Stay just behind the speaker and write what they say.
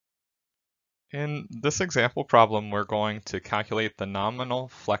In this example problem, we're going to calculate the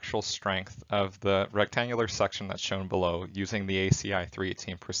nominal flexural strength of the rectangular section that's shown below using the ACI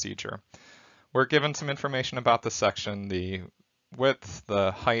 318 procedure. We're given some information about the section, the width,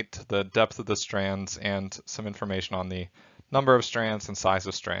 the height, the depth of the strands, and some information on the number of strands and size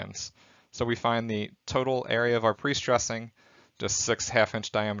of strands. So we find the total area of our pre-stressing, just 6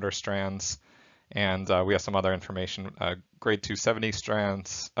 half-inch diameter strands, and we have some other information, grade 270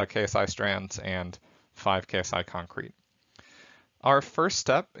 strands, KSI strands, and 5 KSI concrete. Our first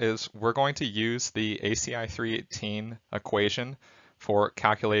step is we're going to use the ACI 318 equation for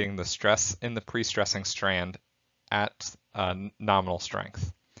calculating the stress in the pre-stressing strand at nominal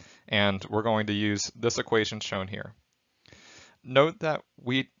strength. And we're going to use this equation shown here. Note that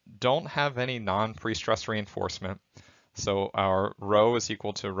we don't have any non-pre-stress reinforcement, so our rho is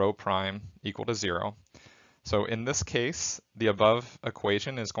equal to rho prime equal to 0. So in this case, the above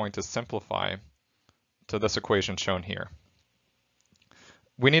equation is going to simplify to this equation shown here.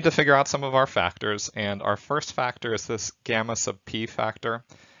 We need to figure out some of our factors, and our first factor is this gamma sub p factor,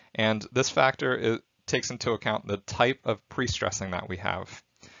 and this factor takes into account the type of pre-stressing that we have.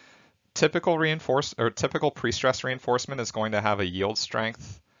 Typical pre-stress reinforcement is going to have a yield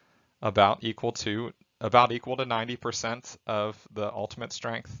strength about equal to 90% of the ultimate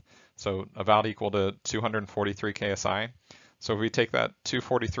strength, so about equal to 243 KSI. So if we take that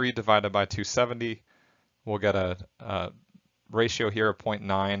 243 divided by 270, we'll get a ratio here of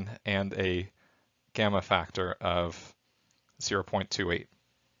 0.9 and a gamma factor of 0.28.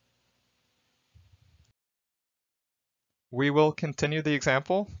 We will continue the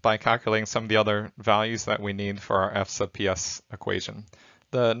example by calculating some of the other values that we need for our F sub PS equation.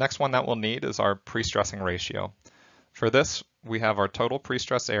 The next one that we'll need is our pre-stressing ratio. For this, we have our total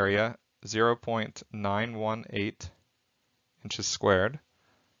pre-stress area, 0.918 inches squared,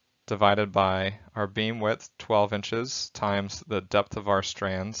 divided by our beam width, 12 inches, times the depth of our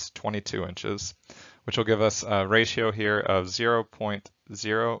strands, 22 inches, which will give us a ratio here of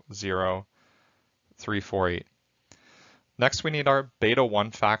 0.00348. Next, we need our beta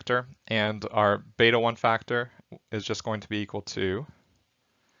 1 factor, and our beta 1 factor is just going to be equal to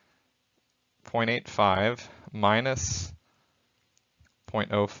 0.85 minus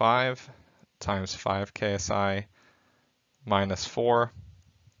 0.05 times 5 KSI minus 4,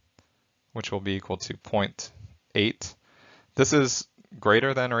 which will be equal to 0.8. This is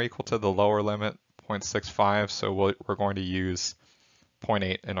greater than or equal to the lower limit, 0.65, so we're going to use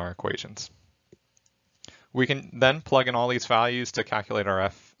 0.8 in our equations. We can then plug in all these values to calculate our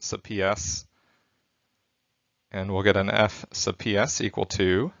F sub PS, and we'll get an F sub PS equal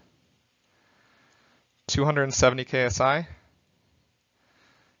to 270 KSI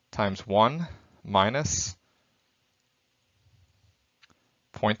times 1 minus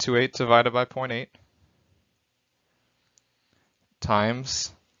 0.28 divided by 0.8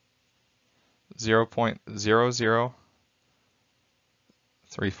 times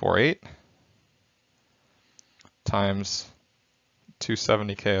 0.00348 times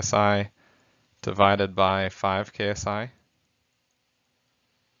 270 KSI divided by 5 KSI.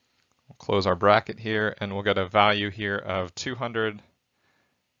 We'll close our bracket here and we'll get a value here of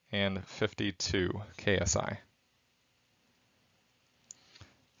 252 KSI.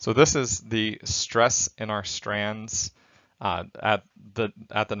 So this is the stress in our strands at the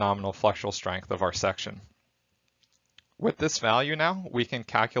nominal flexural strength of our section. With this value now, we can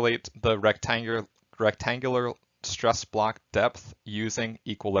calculate the rectangular stress block depth using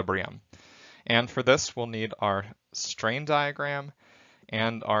equilibrium. And for this, we'll need our strain diagram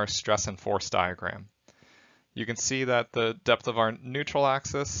and our stress and force diagram. You can see that the depth of our neutral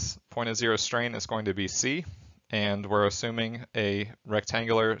axis, point of zero strain, is going to be C, and we're assuming a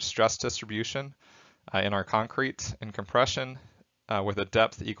rectangular stress distribution in our concrete and compression with a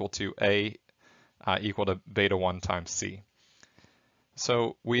depth equal to A equal to beta 1 times C.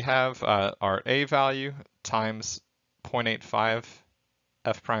 So we have our A value times 0.85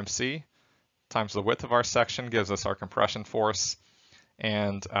 F prime C times the width of our section gives us our compression force,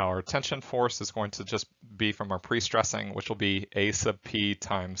 and our tension force is going to just be from our pre-stressing, which will be A sub P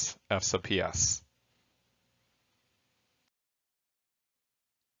times F sub PS.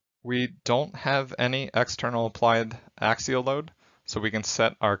 We don't have any external applied axial load, so we can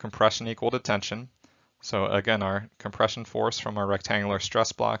set our compression equal to tension. So again, our compression force from our rectangular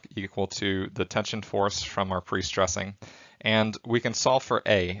stress block equal to the tension force from our pre-stressing. And we can solve for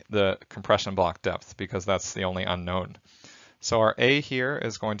A, the compression block depth, because that's the only unknown. So our A here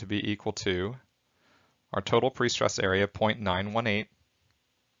is going to be equal to our total pre-stress area, 0.918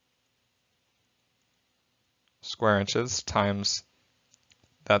 square inches times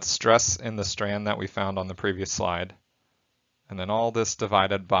that stress in the strand that we found on the previous slide, and then all this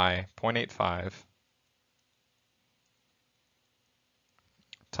divided by 0.85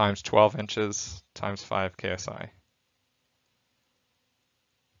 times 12 inches times 5 KSI,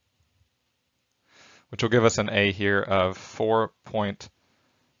 which will give us an A here of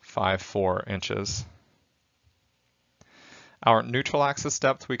 4.54 inches. Our neutral axis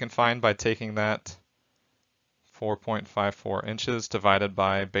depth we can find by taking that 4.54 inches divided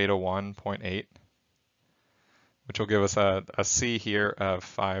by beta 1.8, which will give us a C here of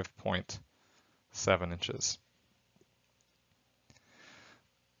 5.7 inches.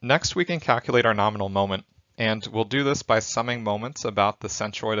 Next, we can calculate our nominal moment, and we'll do this by summing moments about the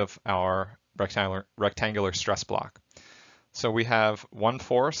centroid of our rectangular stress block. So we have one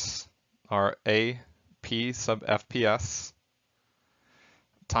force, our A P sub FPS,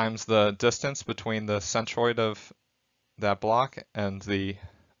 times the distance between the centroid of that block and the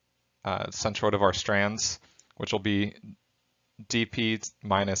centroid of our strands, which will be dP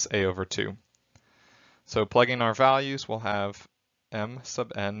minus A over 2. So plugging our values, we'll have M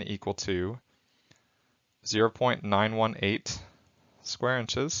sub n equal to 0.918 square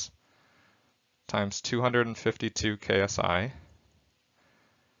inches times 252 KSI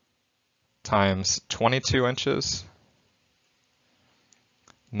times 22 inches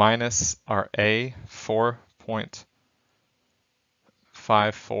minus our A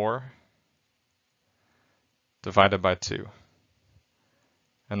 4.54 divided by 2.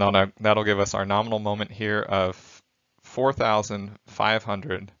 And that'll give us our nominal moment here of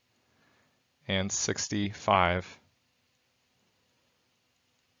 4,565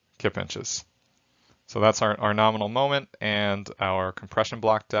 kip inches. So that's our nominal moment and our compression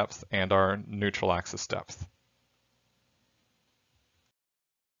block depth and our neutral axis depth.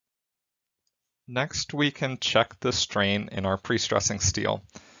 Next, we can check the strain in our pre-stressing steel.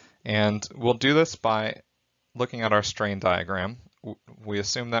 And we'll do this by looking at our strain diagram. We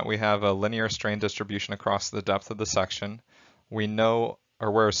assume that we have a linear strain distribution across the depth of the section.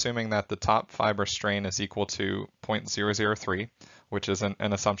 We're assuming that the top fiber strain is equal to 0.003, which is an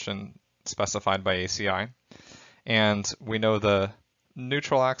assumption specified by ACI. And we know the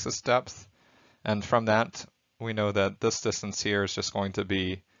neutral axis depth, and from that, we know that this distance here is just going to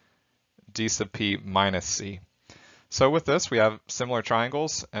be d sub p minus c. So with this, we have similar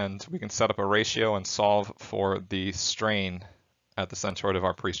triangles, and we can set up a ratio and solve for the strain at the centroid of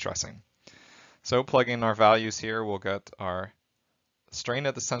our pre-stressing. So plugging our values here, we'll get our strain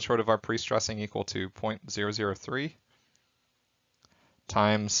at the centroid of our pre-stressing equal to 0.003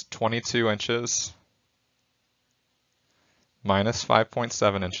 times 22 inches minus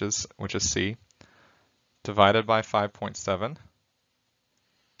 5.7 inches, which is C, divided by 5.7,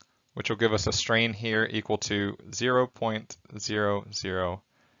 which will give us a strain here equal to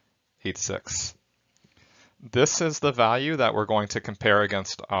 0.0086. This is the value that we're going to compare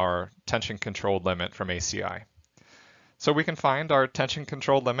against our tension-controlled limit from ACI. So we can find our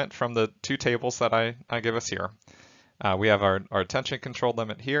tension-controlled limit from the two tables that I give us here. We have our tension-controlled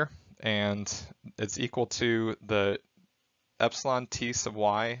limit here, and it's equal to the epsilon t sub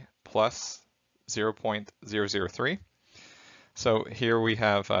y plus 0.003. So here we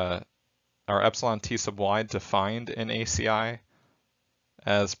have our epsilon t sub y defined in ACI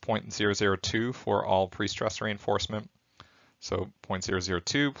as 0.002 for all pre-stress reinforcement. So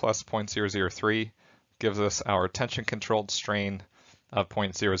 0.002 plus 0.003 gives us our tension-controlled strain of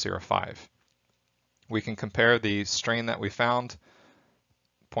 0.005. We can compare the strain that we found,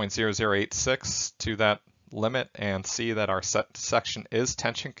 0.0086, to that limit and see that our section is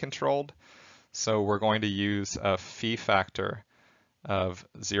tension-controlled. So we're going to use a phi factor of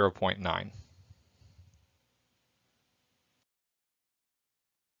 0.9.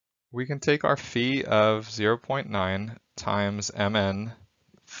 We can take our phi of 0.9 times mn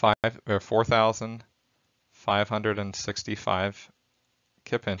 4,565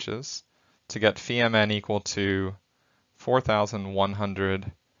 kip inches to get phi mn equal to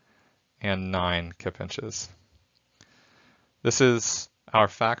 4,109 kip inches. This is our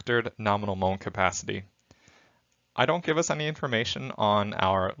factored nominal moment capacity. I don't give us any information on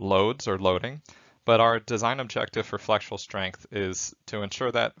our loads or loading, but our design objective for flexural strength is to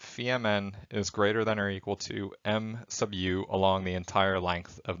ensure that phi mn is greater than or equal to m sub u along the entire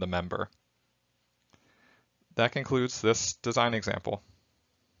length of the member. That concludes this design example.